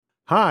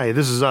Hi,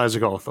 this is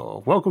Isaac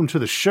Arthur. Welcome to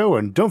the show,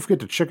 and don't forget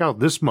to check out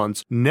this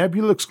month's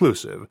Nebula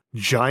exclusive,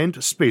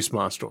 Giant Space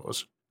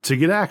Monsters. To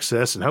get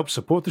access and help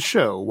support the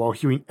show while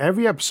hearing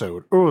every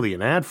episode early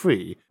and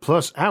ad-free,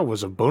 plus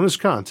hours of bonus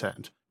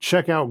content,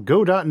 check out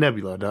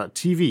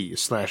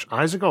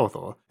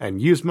go.nebula.tv/IsaacArthur and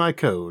use my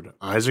code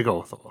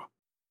IsaacArthur.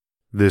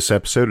 This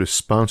episode is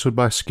sponsored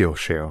by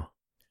Skillshare.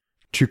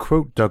 To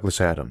quote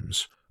Douglas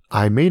Adams,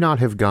 "I may not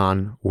have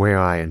gone where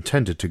I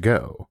intended to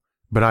go,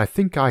 but I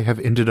think I have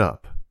ended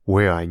up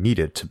where I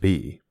needed to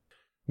be."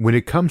 When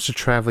it comes to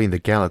traveling the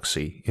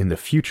galaxy in the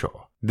future,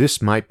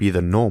 this might be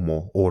the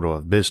normal order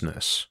of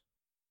business.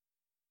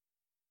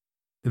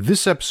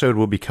 This episode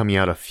will be coming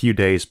out a few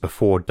days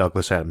before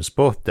Douglas Adams'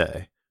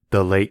 birthday,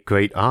 the late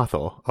great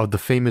author of the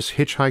famous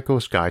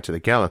Hitchhiker's Guide to the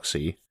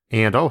Galaxy,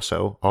 and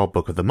also our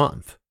book of the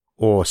month,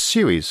 or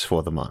series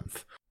for the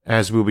month,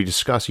 as we'll be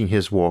discussing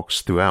his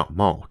works throughout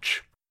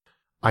March.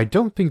 I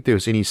don't think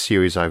there's any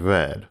series I've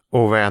read,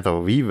 or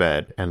rather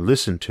reread and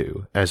listened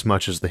to, as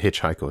much as The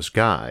Hitchhiker's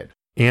Guide,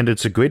 and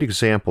it's a great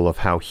example of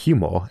how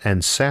humor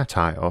and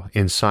satire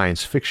in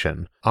science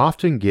fiction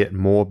often get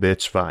more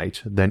bits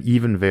right than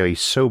even very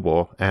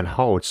sober and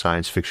hard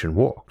science fiction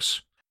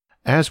works.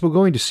 As we're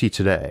going to see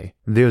today,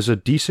 there's a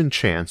decent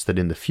chance that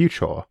in the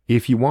future,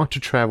 if you want to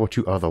travel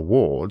to other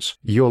worlds,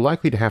 you're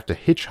likely to have to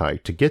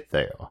hitchhike to get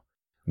there.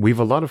 We've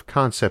a lot of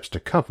concepts to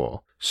cover,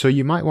 so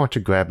you might want to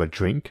grab a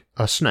drink,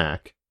 a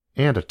snack,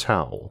 and a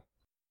towel.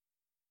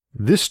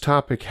 This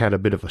topic had a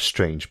bit of a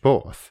strange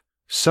birth.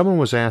 Someone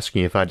was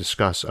asking if I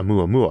discuss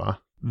Oumuamua,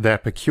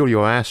 that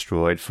peculiar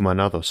asteroid from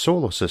another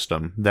solar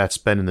system that's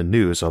been in the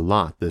news a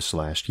lot this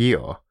last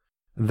year.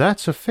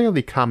 That's a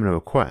fairly common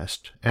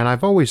request, and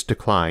I've always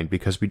declined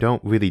because we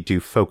don't really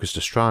do focused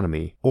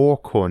astronomy or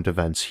current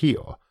events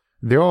here.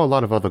 There are a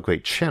lot of other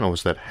great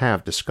channels that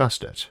have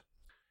discussed it.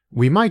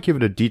 We might give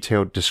it a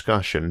detailed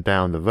discussion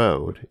down the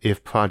road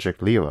if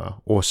Project Lyra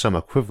or some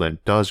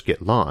equivalent does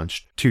get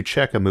launched to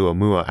check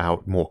Oumuamua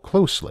out more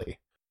closely.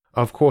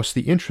 Of course,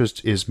 the interest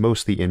is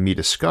mostly in me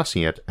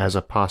discussing it as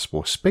a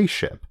possible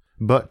spaceship,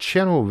 but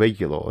channel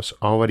regulars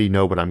already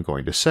know what I'm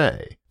going to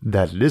say,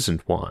 that it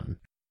isn't one.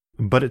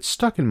 But it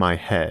stuck in my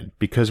head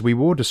because we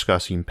were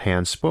discussing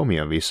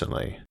panspermia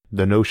recently,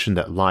 the notion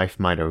that life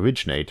might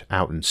originate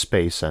out in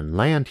space and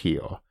land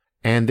here,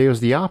 and there's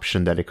the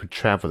option that it could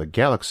travel the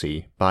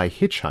galaxy by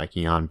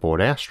hitchhiking on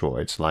board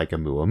asteroids like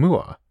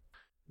Oumuamua.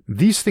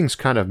 These things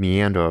kind of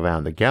meander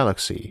around the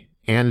galaxy,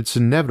 and it's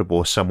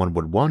inevitable someone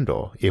would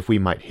wonder if we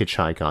might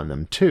hitchhike on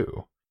them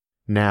too.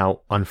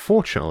 Now,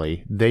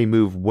 unfortunately, they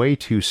move way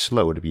too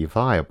slow to be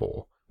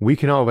viable. We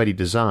can already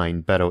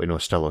design better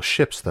interstellar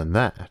ships than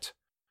that.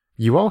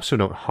 You also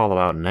don't hollow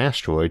out an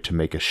asteroid to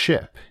make a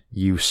ship.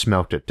 You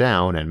smelt it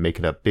down and make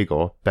it a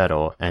bigger,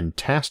 better, and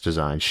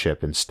task-designed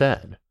ship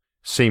instead.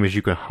 Same as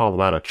you can hollow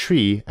out a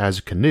tree as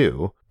a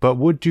canoe, but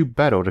would do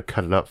better to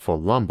cut it up for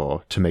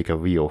lumber to make a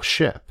real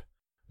ship.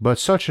 But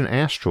such an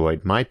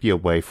asteroid might be a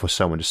way for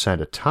someone to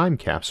send a time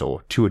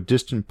capsule to a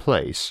distant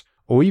place,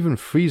 or even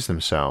freeze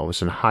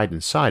themselves and hide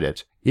inside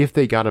it if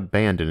they got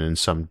abandoned in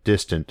some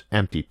distant,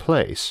 empty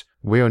place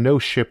where no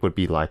ship would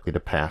be likely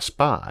to pass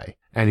by,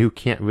 and who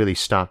can't really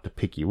stop to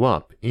pick you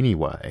up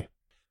anyway.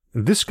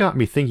 This got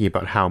me thinking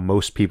about how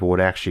most people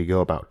would actually go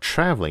about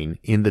traveling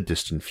in the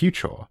distant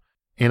future,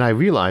 and I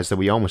realized that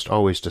we almost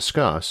always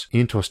discuss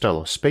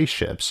interstellar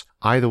spaceships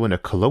either in a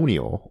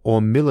colonial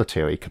or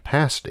military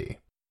capacity.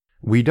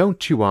 We don't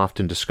too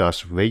often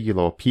discuss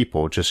regular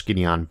people just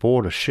getting on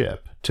board a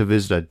ship to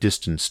visit a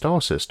distant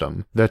star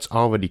system that's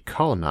already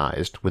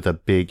colonized with a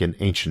big and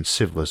ancient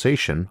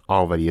civilization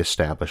already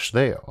established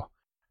there.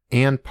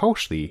 And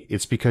partially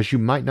it's because you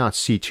might not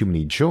see too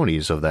many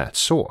journeys of that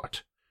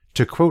sort.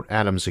 To quote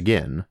Adams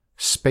again,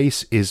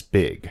 space is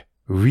big,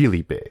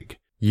 really big.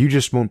 You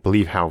just won't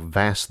believe how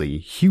vastly,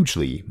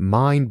 hugely,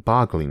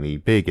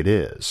 mind-bogglingly big it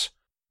is.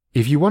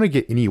 If you want to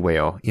get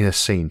anywhere in a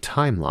sane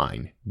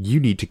timeline,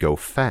 you need to go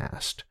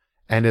fast,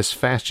 and as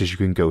fast as you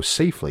can go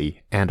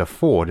safely and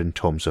afford in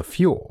terms of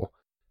fuel,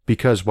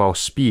 because while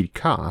speed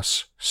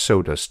costs,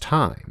 so does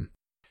time.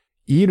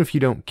 Even if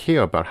you don't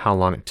care about how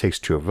long it takes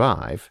to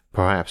arrive,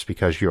 perhaps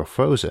because you're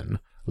frozen,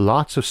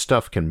 lots of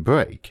stuff can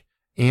break,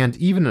 and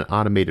even an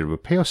automated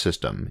repair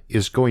system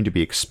is going to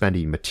be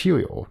expending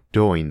material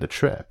during the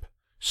trip.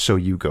 So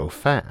you go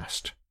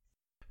fast.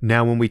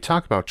 Now, when we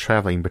talk about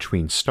traveling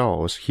between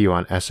stars here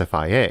on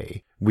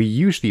SFIA, we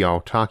usually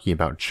are talking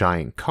about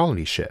giant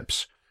colony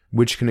ships,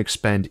 which can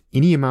expend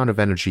any amount of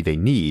energy they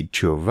need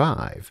to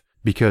arrive,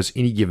 because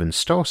any given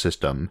star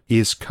system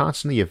is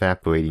constantly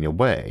evaporating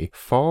away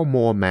far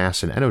more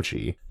mass and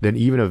energy than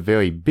even a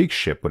very big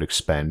ship would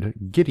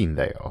expend getting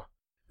there.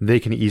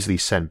 They can easily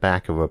send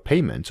back a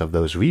repayment of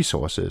those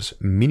resources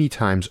many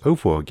times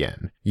over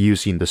again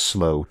using the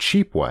slow,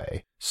 cheap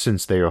way,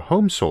 since their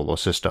home solar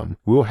system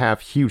will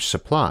have huge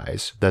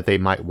supplies that they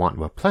might want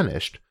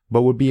replenished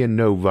but would be in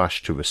no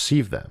rush to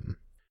receive them.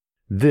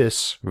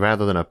 This,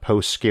 rather than a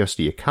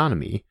post-scarcity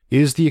economy,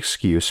 is the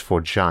excuse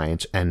for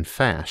giant and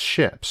fast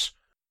ships,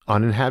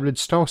 Uninhabited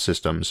star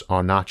systems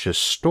are not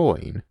just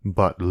storing,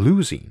 but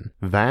losing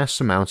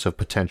vast amounts of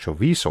potential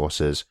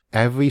resources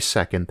every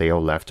second they are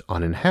left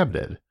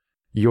uninhabited.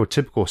 Your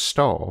typical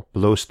star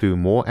blows through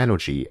more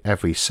energy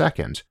every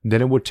second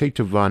than it would take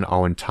to run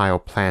our entire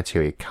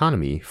planetary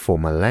economy for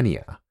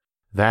millennia.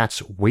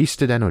 That's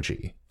wasted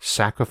energy,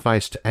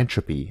 sacrificed to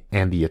entropy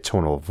and the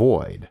eternal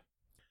void.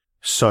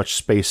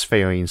 Such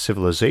spacefaring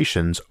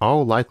civilizations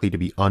are likely to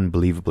be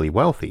unbelievably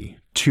wealthy,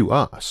 to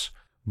us,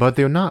 but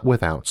they're not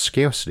without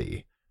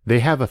scarcity. They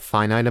have a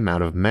finite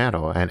amount of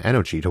matter and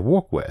energy to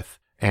work with,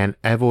 an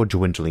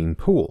ever-dwindling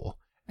pool,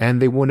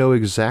 and they will know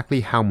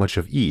exactly how much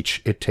of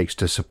each it takes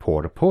to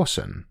support a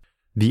person.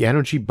 The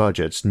energy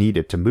budgets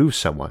needed to move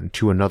someone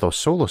to another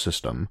solar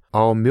system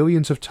are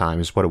millions of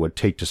times what it would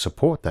take to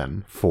support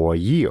them for a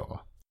year.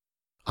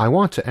 I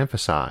want to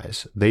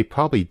emphasize they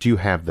probably do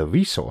have the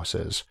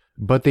resources,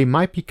 but they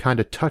might be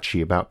kinda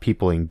touchy about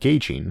people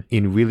engaging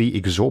in really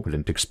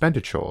exorbitant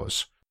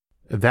expenditures.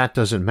 That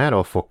doesn't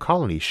matter for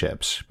colony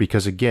ships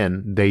because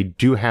again, they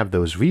do have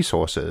those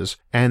resources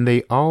and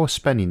they are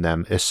spending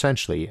them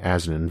essentially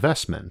as an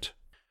investment.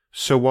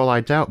 So while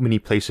I doubt many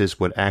places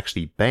would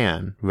actually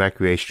ban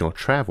recreational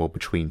travel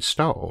between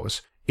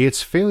stars,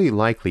 it's fairly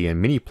likely in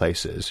many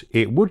places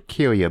it would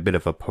carry a bit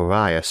of a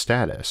pariah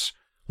status,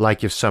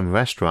 like if some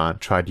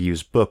restaurant tried to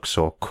use books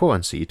or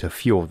currency to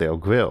fuel their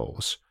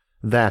grills.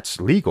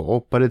 That's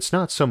legal, but it's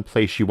not some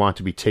place you want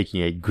to be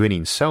taking a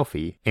grinning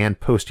selfie and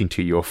posting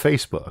to your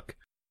Facebook.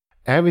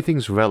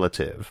 Everything's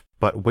relative,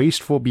 but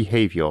wasteful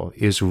behavior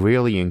is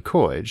rarely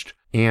encouraged,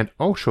 and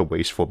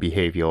ultra-wasteful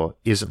behavior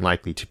isn't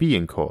likely to be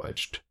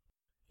encouraged.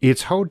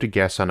 It's hard to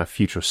guess on a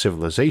future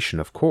civilization,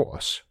 of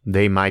course.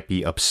 They might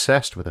be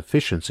obsessed with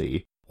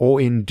efficiency, or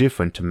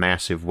indifferent to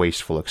massive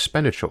wasteful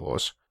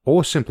expenditures,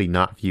 or simply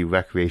not view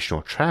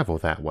recreational travel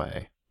that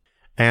way.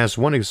 As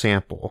one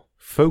example,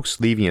 folks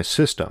leaving a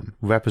system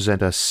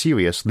represent a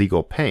serious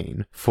legal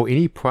pain for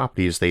any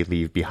properties they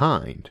leave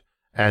behind,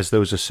 as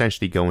those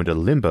essentially go into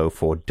limbo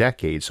for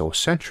decades or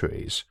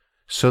centuries,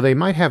 so they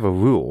might have a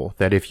rule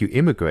that if you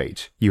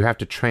immigrate, you have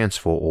to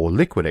transfer or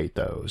liquidate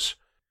those.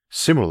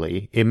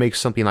 Similarly, it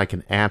makes something like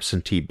an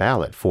absentee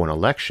ballot for an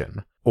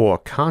election, or a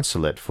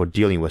consulate for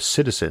dealing with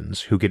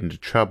citizens who get into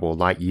trouble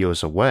light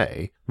years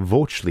away,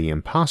 virtually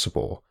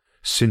impossible,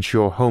 since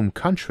your home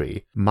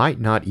country might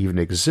not even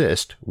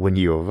exist when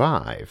you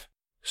arrive.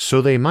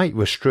 So they might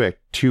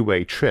restrict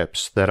two-way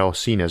trips that are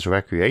seen as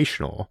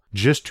recreational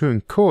just to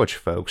encourage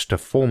folks to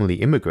formally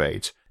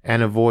immigrate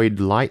and avoid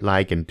light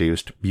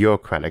lag-induced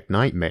bureaucratic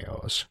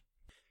nightmares.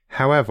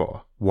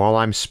 However, while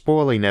I'm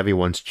spoiling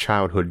everyone's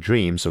childhood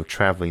dreams of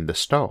traveling the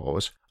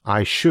stars,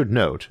 I should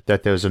note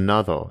that there's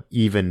another,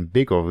 even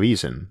bigger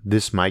reason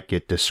this might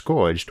get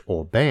discouraged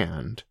or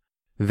banned.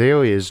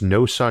 There is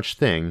no such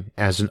thing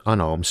as an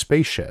unarmed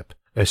spaceship,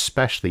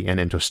 especially an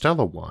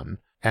interstellar one,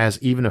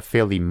 as even a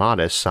fairly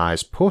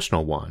modest-sized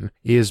personal one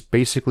is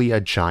basically a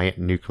giant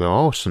nuclear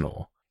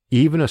arsenal.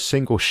 Even a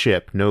single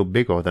ship no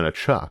bigger than a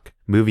truck,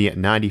 moving at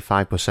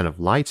 95% of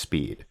light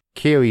speed,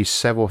 carries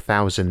several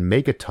thousand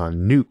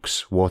megaton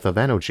nukes worth of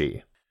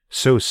energy.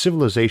 So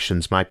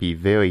civilizations might be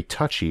very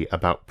touchy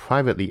about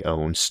privately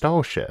owned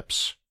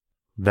starships.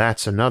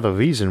 That's another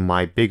reason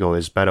why bigger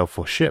is better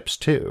for ships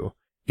too.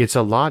 It's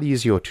a lot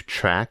easier to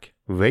track,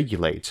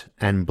 regulate,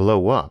 and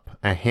blow up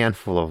a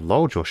handful of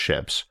larger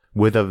ships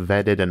with a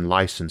vetted and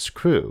licensed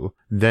crew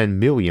than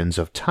millions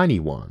of tiny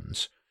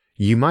ones.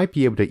 You might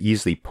be able to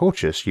easily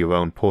purchase your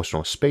own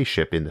personal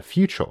spaceship in the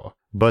future,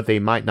 but they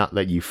might not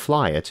let you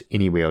fly it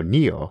anywhere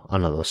near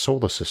another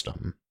solar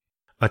system.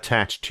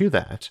 Attached to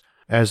that,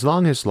 as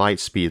long as light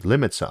speed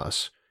limits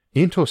us,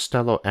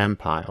 interstellar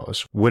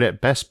empires would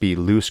at best be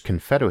loose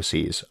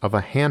confederacies of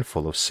a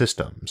handful of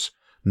systems,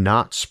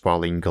 not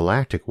sprawling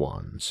galactic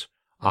ones.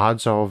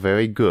 Odds are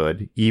very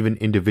good even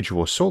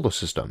individual solar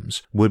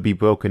systems would be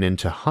broken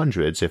into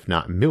hundreds if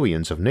not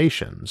millions of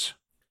nations.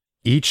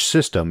 Each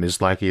system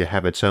is likely to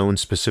have its own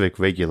specific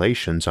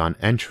regulations on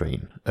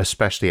entering,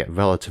 especially at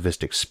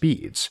relativistic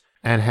speeds,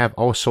 and have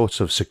all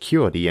sorts of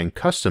security and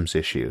customs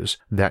issues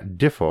that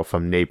differ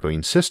from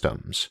neighboring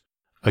systems.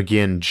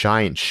 Again,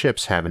 giant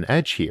ships have an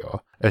edge here,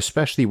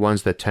 especially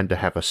ones that tend to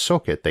have a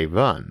circuit they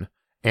run,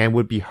 and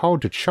would be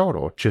hard to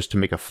charter just to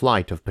make a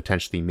flight of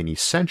potentially many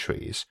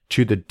centuries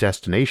to the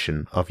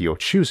destination of your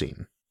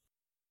choosing.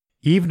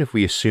 Even if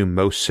we assume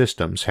most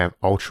systems have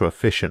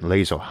ultra-efficient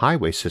laser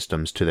highway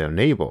systems to their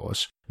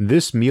neighbors,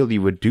 this merely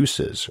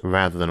reduces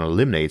rather than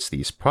eliminates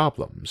these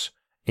problems,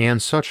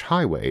 and such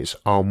highways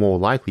are more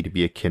likely to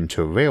be akin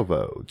to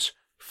railroads,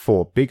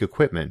 for big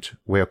equipment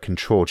where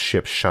controlled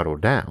ships shuttle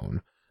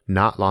down,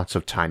 not lots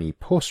of tiny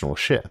personal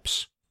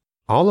ships.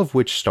 All of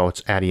which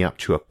starts adding up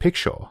to a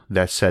picture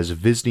that says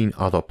visiting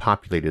other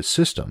populated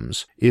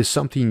systems is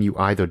something you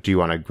either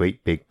do on a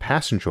great big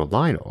passenger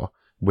liner,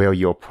 where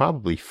you're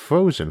probably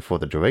frozen for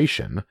the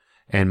duration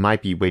and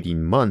might be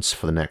waiting months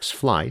for the next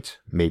flight,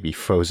 maybe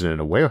frozen in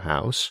a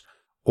warehouse,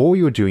 or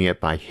you're doing it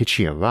by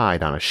hitching a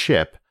ride on a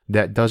ship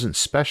that doesn't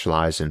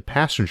specialize in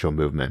passenger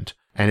movement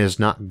and is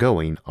not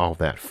going all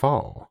that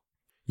far.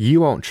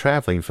 You aren't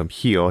traveling from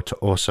here to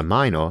Ursa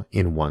Minor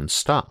in one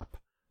stop,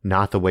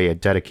 not the way a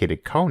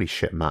dedicated colony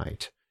ship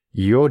might.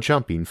 You're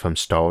jumping from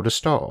star to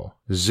star,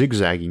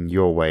 zigzagging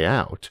your way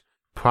out,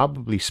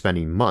 probably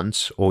spending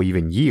months or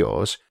even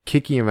years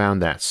kicking around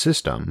that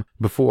system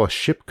before a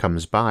ship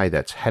comes by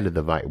that's headed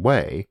the right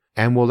way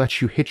and will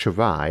let you hitch a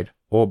ride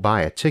or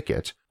buy a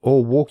ticket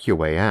or walk your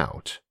way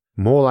out.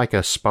 More like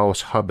a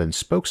sparse hub and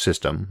spoke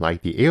system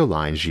like the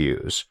airlines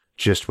use,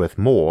 just with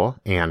more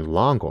and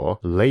longer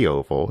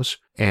layovers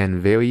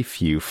and very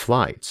few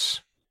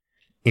flights.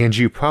 And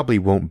you probably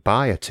won't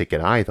buy a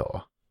ticket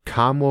either.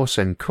 Commerce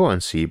and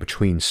currency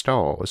between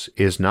stars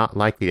is not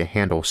likely to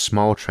handle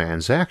small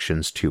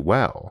transactions too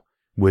well,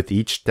 with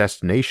each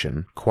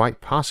destination quite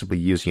possibly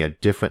using a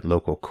different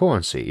local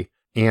currency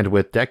and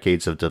with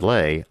decades of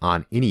delay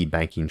on any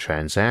banking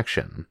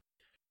transaction.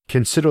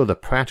 Consider the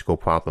practical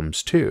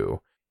problems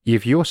too.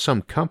 If you're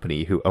some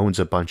company who owns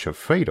a bunch of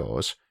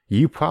freighters,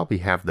 you probably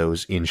have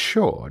those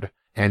insured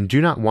and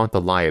do not want the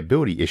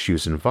liability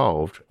issues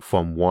involved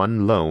from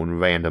one lone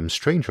random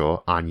stranger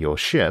on your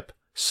ship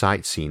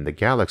sightseeing the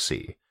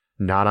galaxy,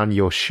 not on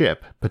your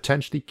ship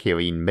potentially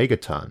carrying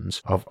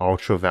megatons of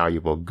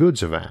ultra-valuable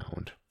goods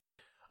around.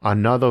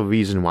 Another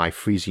reason why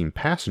freezing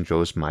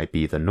passengers might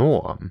be the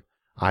norm.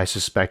 I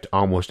suspect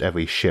almost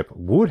every ship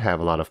would have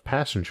a lot of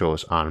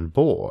passengers on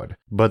board,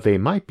 but they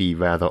might be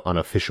rather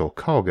unofficial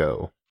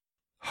cargo.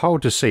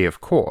 Hard to say,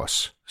 of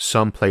course.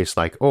 Some place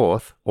like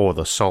Earth, or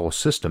the Sol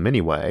system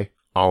anyway,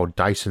 all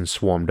Dyson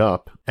swarmed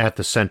up at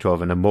the center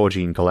of an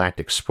emerging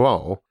galactic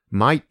sprawl,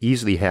 might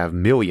easily have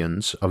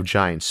millions of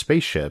giant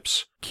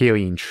spaceships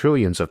carrying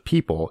trillions of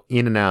people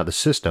in and out of the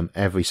system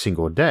every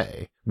single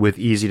day, with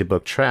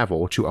easy-to-book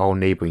travel to all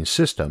neighboring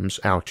systems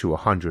out to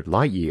 100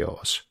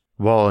 light-years,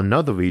 while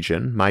another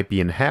region might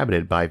be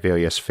inhabited by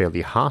various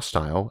fairly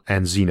hostile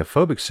and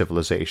xenophobic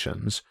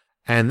civilizations,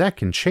 and that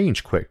can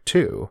change quick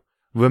too.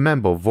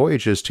 Remember,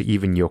 voyages to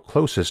even your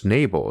closest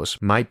neighbors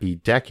might be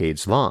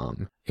decades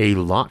long. A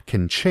lot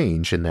can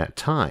change in that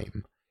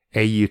time.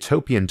 A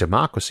utopian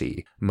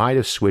democracy might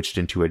have switched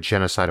into a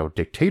genocidal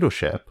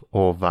dictatorship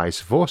or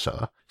vice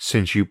versa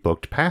since you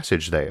booked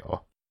passage there.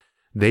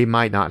 They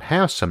might not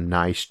have some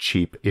nice,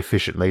 cheap,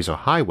 efficient laser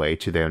highway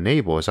to their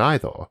neighbors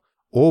either,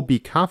 or be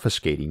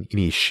confiscating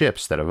any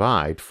ships that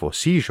arrived for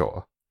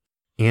seizure.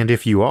 And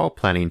if you are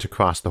planning to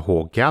cross the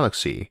whole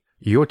galaxy,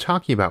 you're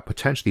talking about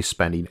potentially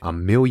spending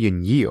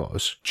 1,000,000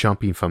 years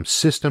jumping from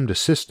system to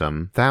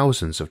system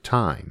thousands of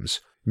times,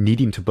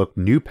 needing to book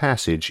new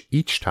passage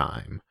each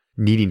time,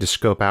 needing to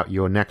scope out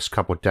your next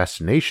couple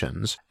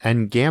destinations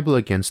and gamble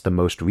against the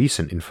most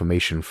recent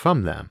information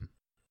from them.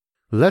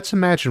 Let's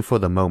imagine for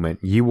the moment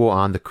you were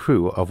on the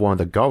crew of one of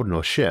the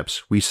Gardner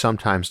ships we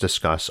sometimes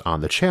discuss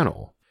on the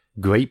channel.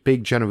 Great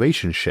big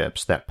generation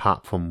ships that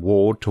pop from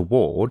world to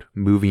world,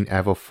 moving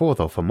ever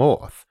further from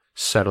Earth,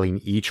 settling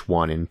each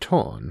one in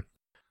turn.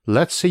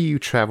 Let's say you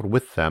traveled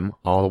with them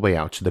all the way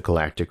out to the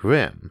galactic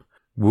rim.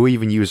 We'll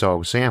even use our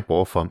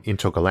example from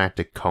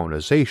intergalactic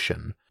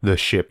colonization, the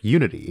ship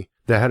Unity,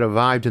 that had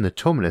arrived in the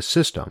Terminus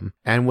system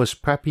and was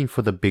prepping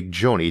for the big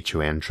journey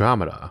to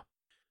Andromeda.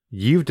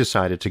 You've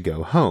decided to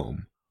go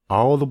home,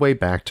 all the way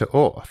back to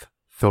Earth,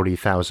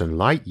 30,000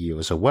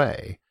 light-years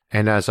away,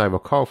 and as I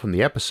recall from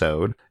the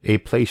episode, a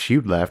place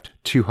you'd left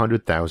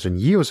 200,000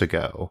 years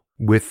ago,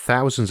 with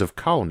thousands of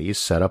colonies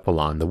set up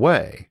along the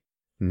way.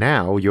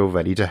 Now you're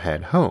ready to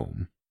head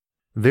home.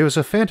 There's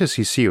a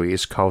fantasy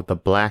series called The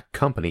Black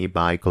Company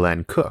by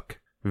Glenn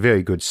Cook,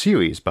 very good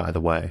series by the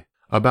way,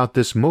 about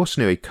this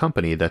mercenary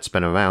company that's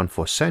been around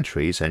for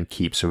centuries and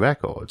keeps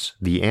records,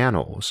 the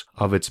annals,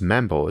 of its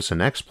members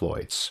and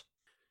exploits.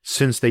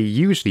 Since they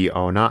usually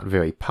are not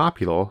very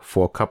popular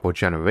for a couple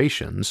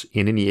generations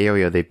in any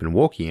area they've been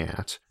working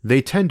at,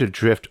 they tend to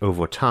drift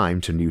over time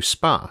to new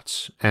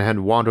spots and had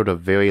wandered a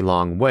very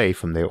long way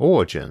from their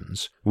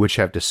origins, which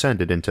have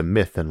descended into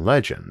myth and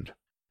legend.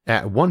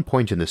 At one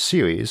point in the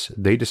series,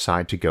 they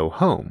decide to go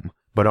home,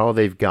 but all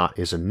they've got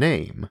is a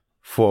name,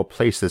 for a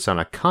place that's on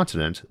a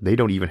continent they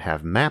don't even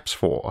have maps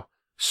for,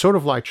 sort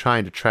of like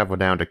trying to travel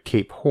down to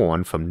Cape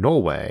Horn from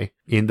Norway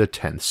in the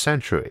 10th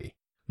century.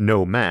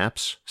 No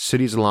maps,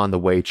 cities along the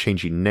way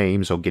changing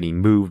names or getting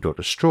moved or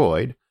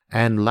destroyed,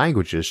 and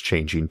languages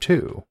changing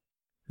too.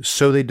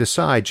 So they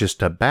decide just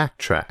to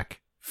backtrack,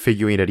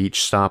 figuring at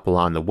each stop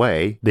along the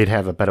way they'd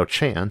have a better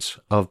chance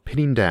of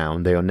pinning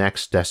down their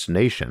next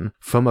destination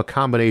from a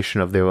combination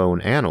of their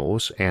own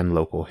annals and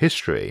local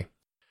history.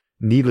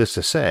 Needless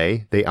to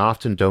say, they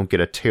often don't get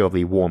a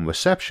terribly warm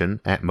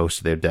reception at most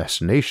of their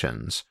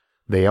destinations.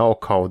 They are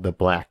called the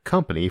Black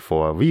Company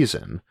for a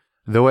reason,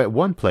 though at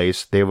one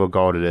place they are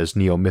regarded as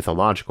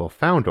neo-mythological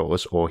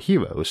founders or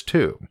heroes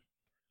too.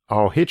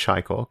 Our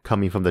hitchhiker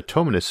coming from the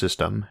Terminus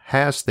system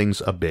has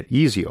things a bit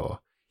easier.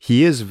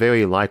 He is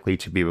very likely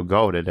to be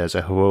regarded as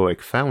a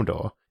heroic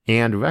founder,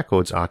 and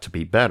records ought to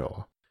be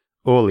better.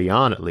 Early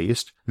on at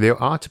least,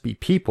 there ought to be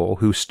people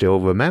who still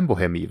remember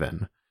him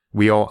even.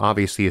 We are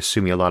obviously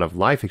assuming a lot of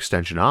life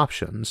extension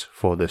options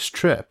for this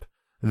trip,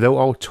 though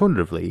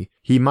alternatively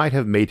he might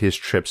have made his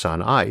trips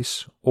on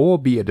ice or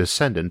be a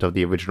descendant of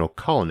the original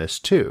colonists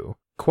too,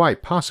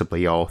 quite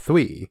possibly all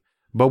three,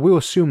 but we'll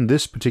assume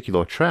this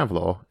particular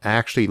traveler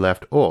actually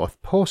left Earth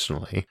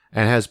personally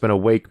and has been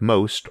awake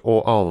most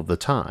or all of the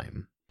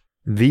time.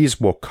 These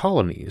were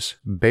colonies,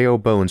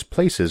 bare-bones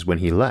places when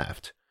he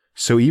left,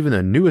 so even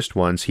the newest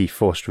ones he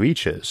first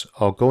reaches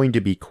are going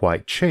to be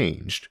quite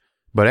changed,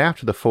 but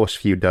after the first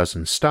few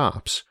dozen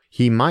stops,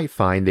 he might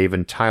find they've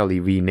entirely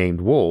renamed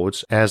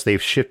worlds as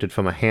they've shifted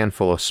from a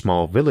handful of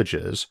small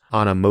villages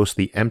on a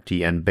mostly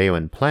empty and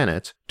barren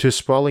planet to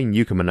sprawling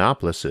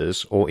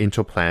Eucomenopolises or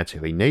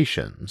interplanetary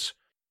nations.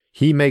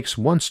 He makes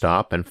one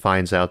stop and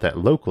finds out that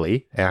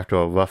locally, after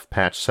a rough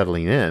patch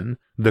settling in,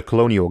 the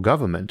colonial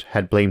government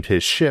had blamed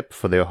his ship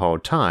for their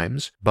hard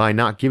times by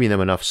not giving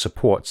them enough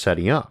support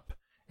setting up,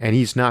 and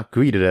he's not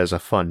greeted as a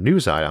fun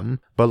news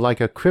item, but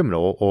like a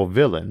criminal or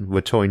villain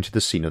returning to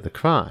the scene of the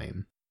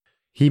crime.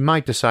 He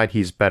might decide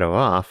he's better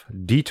off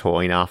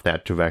detouring off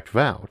that direct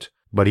route,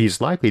 but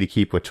he's likely to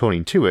keep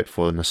returning to it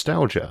for the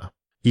nostalgia,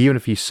 even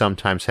if he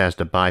sometimes has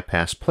to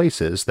bypass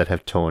places that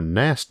have turned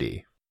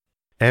nasty.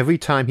 Every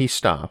time he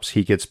stops,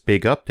 he gets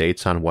big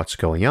updates on what's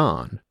going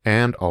on,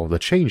 and all the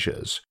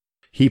changes.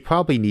 He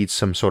probably needs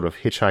some sort of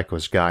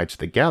Hitchhiker's Guide to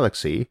the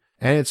Galaxy,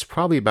 and it's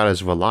probably about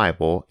as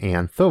reliable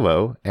and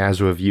thorough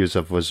as reviews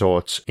of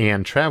resorts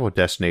and travel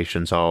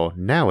destinations are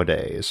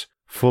nowadays,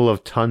 full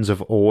of tons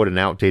of old and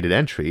outdated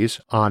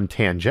entries on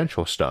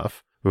tangential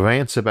stuff,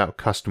 rants about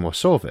customer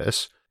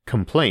service,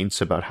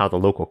 complaints about how the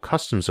local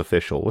customs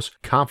officials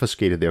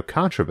confiscated their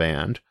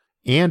contraband,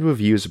 and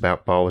reviews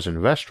about bars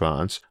and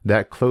restaurants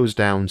that closed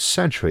down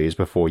centuries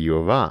before you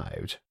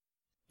arrived.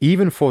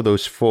 Even for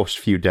those first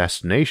few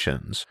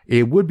destinations,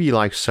 it would be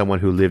like someone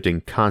who lived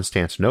in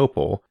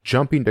Constantinople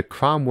jumping to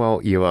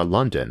Cromwell-era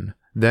London,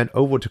 then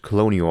over to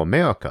colonial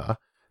America,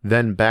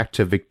 then back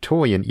to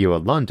Victorian-era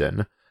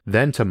London,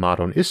 then to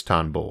modern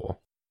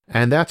Istanbul.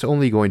 And that's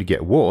only going to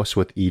get worse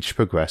with each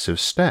progressive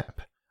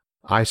step.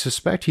 I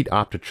suspect he'd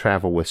opt to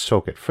travel with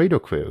circuit freighter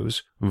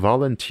crews,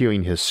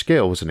 volunteering his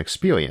skills and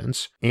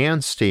experience,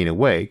 and staying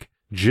awake,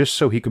 just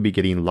so he could be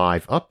getting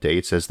live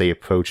updates as they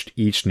approached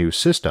each new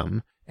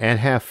system, and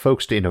have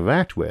folks to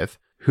interact with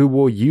who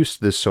were used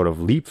to this sort of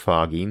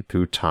leapfrogging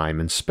through time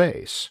and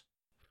space.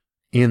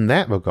 In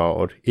that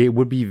regard, it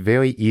would be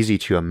very easy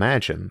to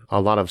imagine a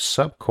lot of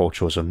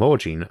subcultures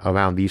emerging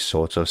around these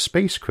sorts of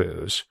space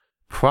crews,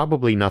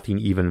 probably nothing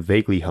even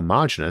vaguely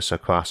homogeneous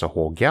across a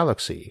whole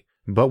galaxy,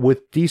 but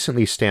with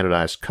decently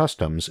standardized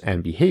customs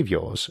and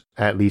behaviors,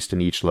 at least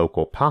in each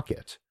local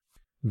pocket.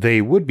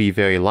 They would be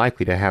very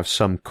likely to have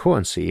some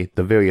currency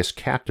the various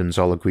captains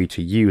all agree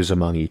to use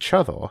among each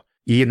other,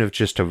 even if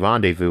just to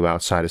rendezvous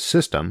outside a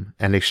system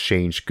and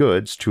exchange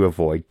goods to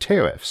avoid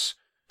tariffs,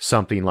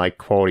 something like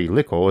quality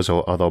liquors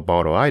or other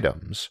barter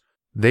items.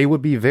 They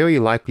would be very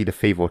likely to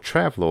favor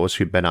travelers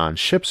who'd been on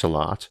ships a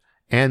lot,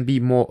 and be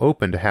more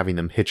open to having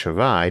them hitch a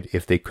ride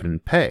if they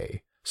couldn't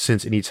pay,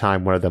 since any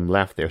time one of them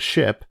left their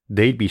ship,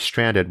 they'd be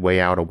stranded way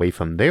out away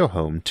from their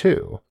home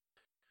too.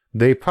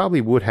 They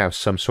probably would have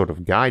some sort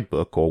of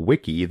guidebook or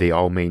wiki they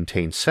all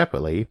maintain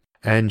separately,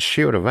 and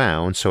shared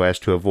around so as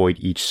to avoid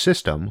each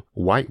system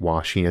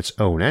whitewashing its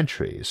own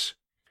entries.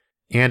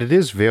 And it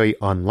is very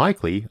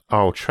unlikely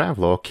our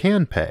traveler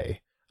can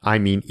pay. I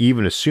mean,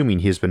 even assuming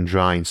he's been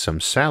drawing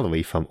some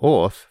salary from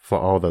Earth for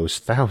all those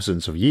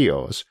thousands of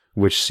years,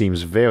 which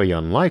seems very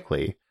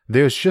unlikely,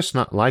 there's just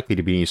not likely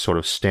to be any sort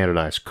of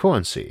standardized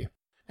currency,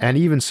 and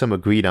even some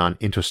agreed-on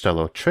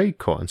interstellar trade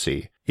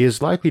currency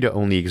is likely to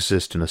only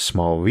exist in a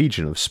small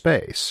region of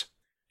space.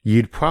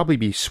 You'd probably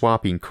be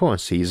swapping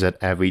currencies at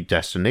every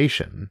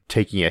destination,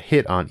 taking a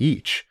hit on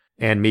each,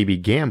 and maybe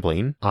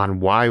gambling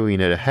on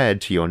wiring it ahead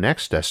to your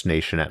next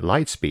destination at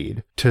light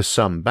speed to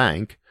some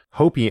bank,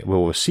 hoping it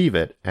will receive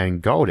it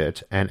and guard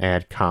it and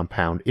add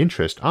compound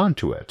interest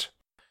onto it.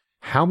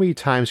 How many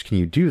times can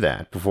you do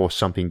that before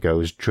something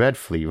goes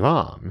dreadfully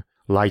wrong,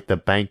 like the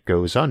bank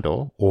goes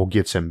under or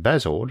gets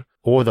embezzled,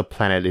 or the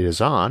planet it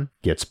is on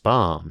gets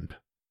bombed?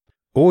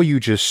 Or you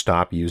just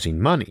stop using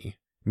money.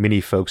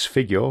 Many folks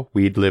figure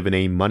we'd live in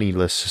a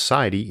moneyless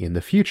society in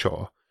the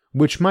future,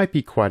 which might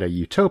be quite a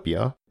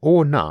utopia,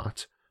 or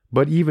not,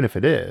 but even if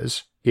it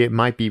is, it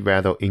might be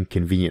rather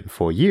inconvenient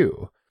for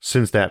you,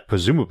 since that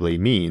presumably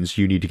means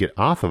you need to get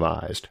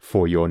authorized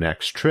for your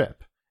next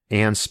trip,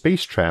 and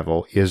space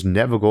travel is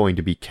never going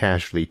to be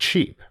casually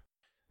cheap.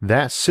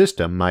 That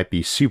system might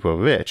be super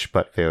rich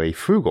but very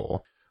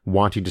frugal,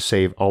 wanting to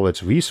save all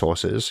its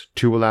resources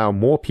to allow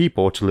more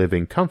people to live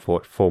in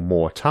comfort for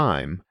more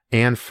time,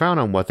 and frown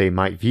on what they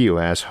might view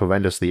as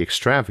horrendously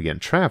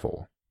extravagant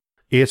travel.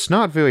 It's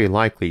not very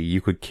likely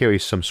you could carry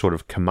some sort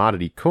of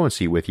commodity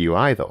currency with you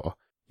either,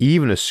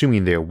 even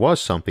assuming there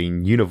was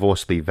something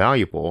universally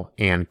valuable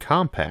and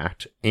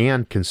compact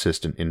and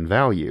consistent in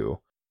value.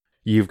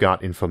 You've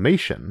got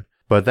information,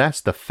 but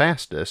that's the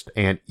fastest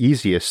and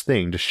easiest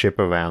thing to ship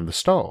around the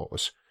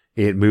stars.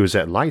 It moves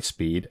at light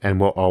speed and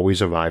will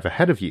always arrive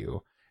ahead of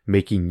you,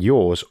 making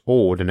yours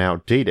old and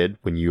outdated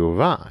when you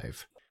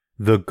arrive.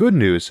 The good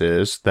news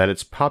is that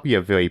it's probably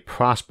a very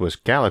prosperous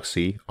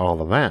galaxy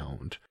all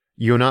around.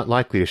 You're not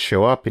likely to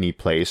show up any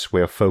place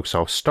where folks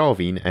are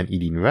starving and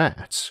eating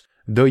rats,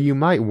 though you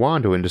might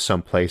wander into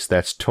some place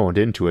that's turned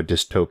into a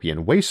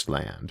dystopian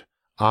wasteland.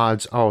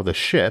 Odds are the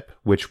ship,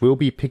 which will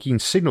be picking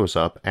signals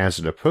up as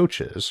it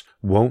approaches,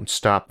 won't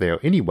stop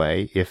there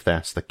anyway if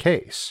that's the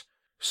case.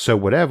 So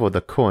whatever the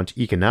current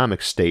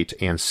economic state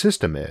and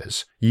system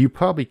is, you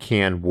probably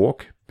can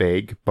work,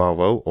 beg,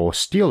 borrow, or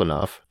steal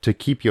enough to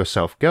keep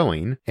yourself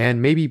going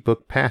and maybe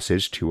book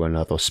passage to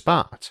another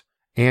spot.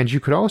 And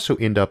you could also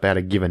end up at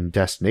a given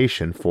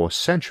destination for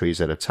centuries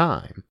at a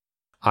time.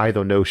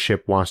 Either no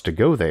ship wants to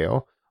go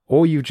there,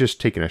 or you've just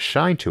taken a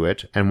shine to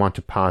it and want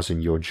to pause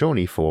in your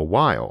journey for a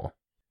while.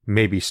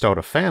 Maybe start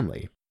a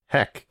family.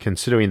 Heck,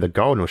 considering the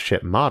Gardner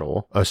ship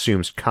model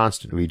assumes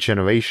constant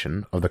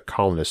regeneration of the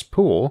colonist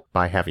pool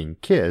by having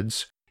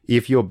kids,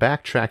 if you're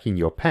backtracking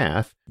your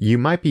path, you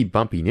might be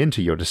bumping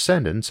into your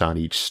descendants on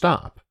each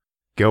stop.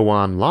 Go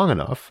on long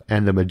enough,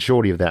 and the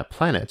majority of that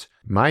planet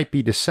might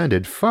be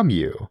descended from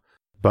you.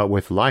 But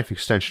with life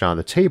extension on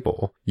the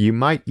table, you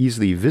might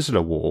easily visit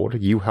a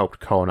world you helped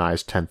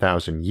colonize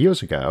 10,000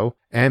 years ago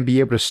and be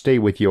able to stay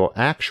with your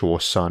actual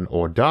son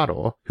or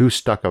daughter who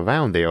stuck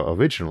around there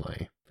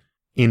originally.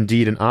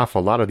 Indeed, an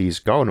awful lot of these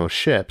Gardner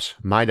ships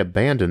might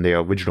abandon their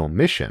original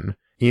mission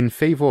in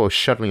favor of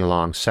shuttling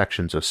along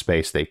sections of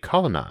space they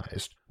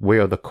colonized,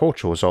 where the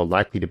cultures are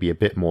likely to be a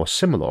bit more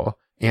similar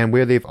and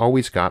where they've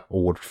always got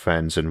old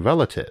friends and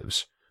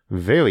relatives,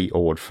 very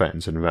old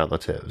friends and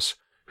relatives,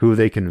 who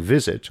they can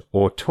visit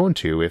or turn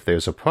to if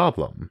there's a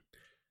problem.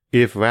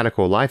 If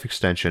radical life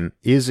extension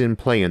is in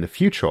play in the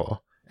future,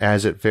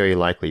 as it very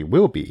likely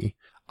will be,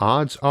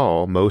 odds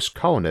are most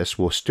colonists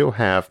will still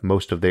have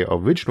most of their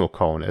original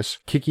colonists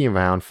kicking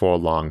around for a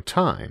long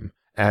time,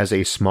 as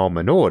a small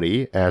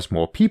minority as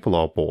more people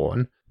are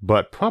born,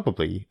 but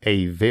probably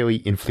a very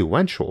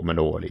influential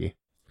minority.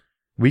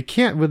 We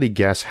can't really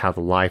guess how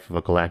the life of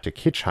a galactic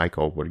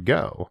hitchhiker would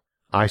go.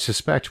 I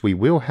suspect we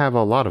will have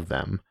a lot of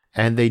them,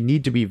 and they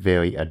need to be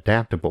very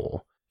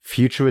adaptable.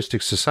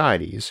 Futuristic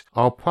societies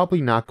are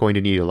probably not going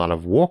to need a lot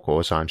of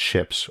workers on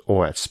ships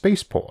or at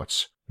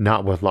spaceports,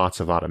 not with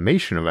lots of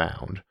automation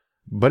around.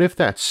 But if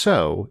that's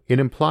so, it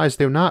implies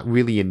they're not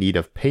really in need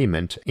of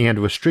payment, and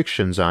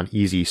restrictions on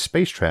easy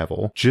space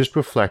travel just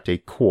reflect a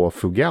core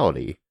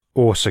frugality,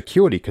 or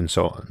security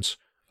concerns.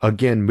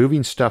 Again,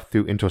 moving stuff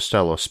through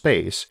interstellar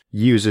space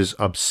uses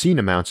obscene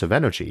amounts of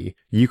energy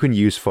you can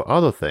use for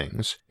other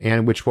things,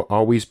 and which will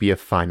always be a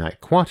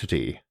finite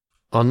quantity.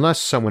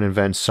 Unless someone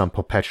invents some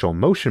perpetual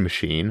motion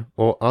machine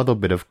or other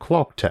bit of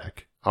Clark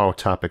tech, our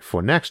topic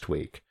for next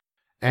week.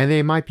 And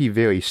they might be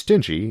very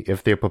stingy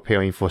if they're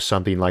preparing for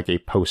something like a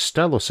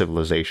post-stellar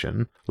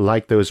civilization,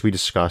 like those we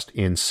discussed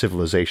in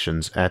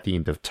Civilizations at the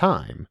End of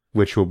Time,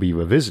 which we'll be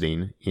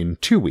revisiting in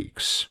 2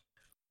 weeks.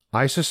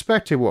 I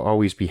suspect it will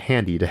always be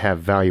handy to have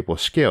valuable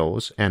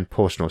skills and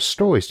personal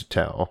stories to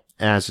tell,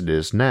 as it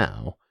is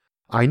now.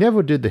 I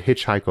never did the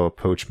hitchhiker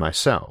approach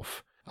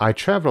myself. I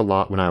traveled a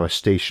lot when I was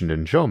stationed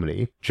in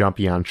Germany,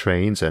 jumping on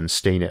trains and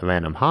staying at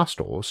random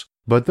hostels,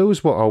 but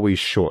those were always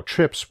short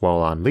trips while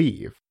on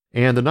leave.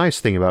 And the nice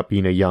thing about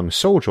being a young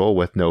soldier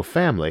with no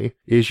family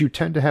is you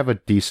tend to have a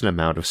decent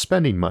amount of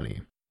spending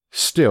money.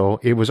 Still,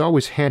 it was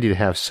always handy to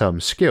have some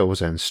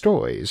skills and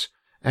stories,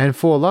 and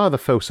for a lot of the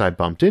folks I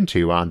bumped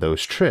into on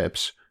those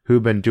trips,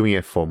 who'd been doing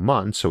it for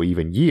months or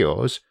even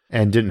years,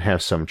 and didn't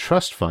have some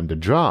trust fund to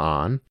draw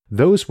on,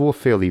 those were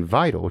fairly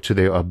vital to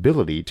their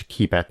ability to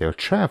keep at their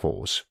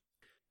travels.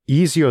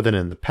 Easier than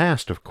in the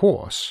past, of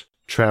course.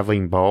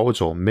 Traveling bards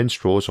or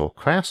minstrels or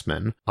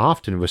craftsmen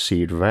often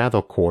received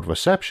rather cold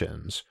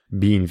receptions,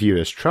 being viewed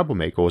as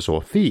troublemakers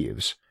or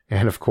thieves,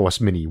 and of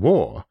course many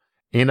were,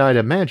 and I'd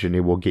imagine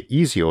it will get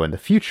easier in the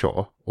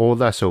future, or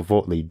less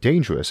overtly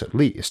dangerous at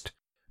least,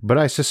 but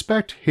I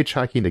suspect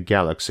hitchhiking the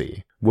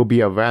galaxy will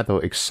be a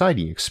rather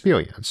exciting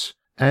experience,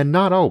 and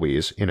not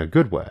always in a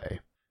good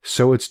way.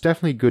 So it's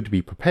definitely good to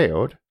be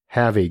prepared,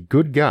 have a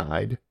good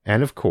guide,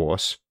 and of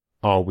course,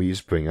 always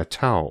bring a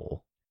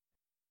towel.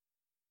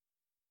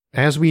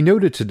 As we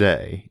noted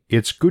today,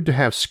 it's good to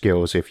have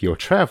skills if you're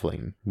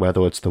traveling,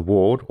 whether it's the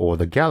world or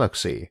the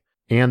galaxy,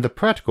 and the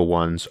practical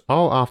ones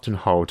are often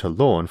hard to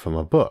learn from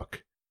a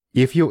book.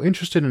 If you're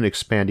interested in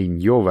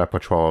expanding your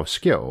repertoire of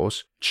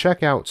skills,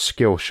 check out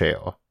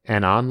Skillshare,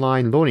 an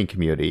online learning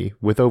community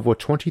with over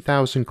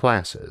 20,000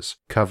 classes,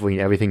 covering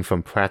everything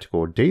from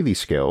practical daily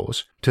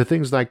skills to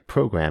things like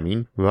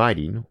programming,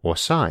 writing, or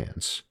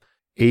science.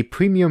 A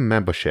premium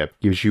membership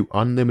gives you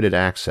unlimited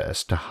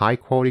access to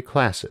high-quality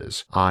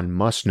classes on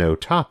must-know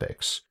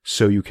topics,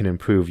 so you can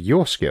improve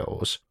your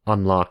skills,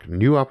 unlock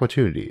new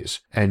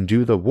opportunities, and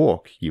do the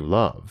work you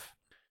love.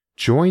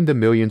 Join the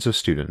millions of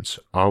students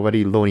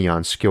already learning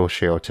on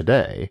Skillshare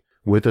today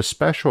with a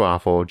special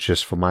offer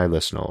just for my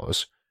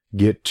listeners.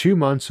 Get 2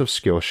 months of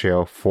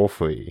Skillshare for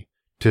free.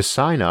 To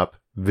sign up,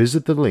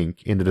 visit the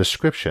link in the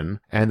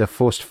description, and the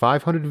first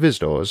 500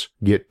 visitors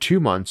get 2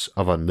 months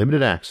of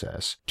unlimited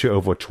access to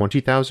over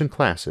 20,000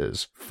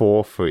 classes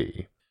for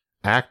free.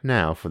 act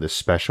now for this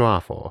special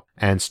offer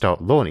and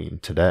start learning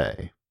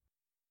today.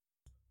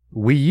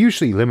 We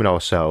usually limit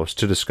ourselves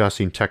to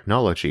discussing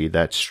technology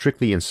that's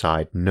strictly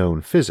inside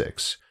known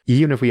physics,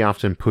 even if we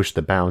often push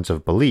the bounds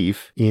of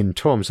belief in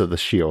terms of the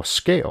sheer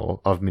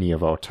scale of many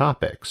of our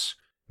topics.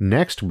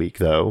 Next week,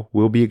 though,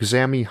 we'll be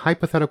examining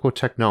hypothetical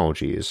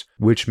technologies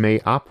which may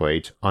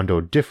operate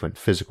under different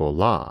physical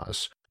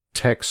laws,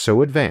 tech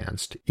so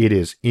advanced it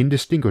is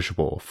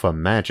indistinguishable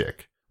from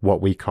magic,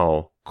 what we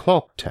call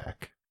Clark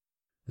tech.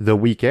 The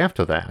week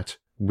after that,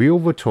 we'll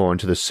return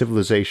to the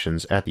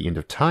Civilizations at the End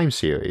of Time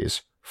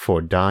series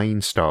for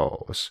Dying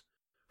Stars.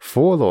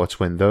 For alerts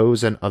when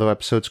those and other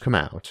episodes come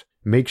out,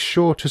 make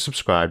sure to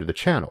subscribe to the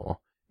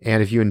channel,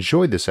 and if you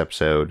enjoyed this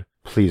episode,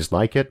 please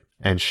like it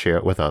and share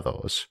it with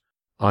others.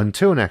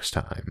 Until next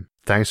time,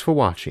 thanks for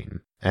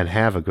watching, and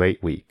have a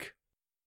great week.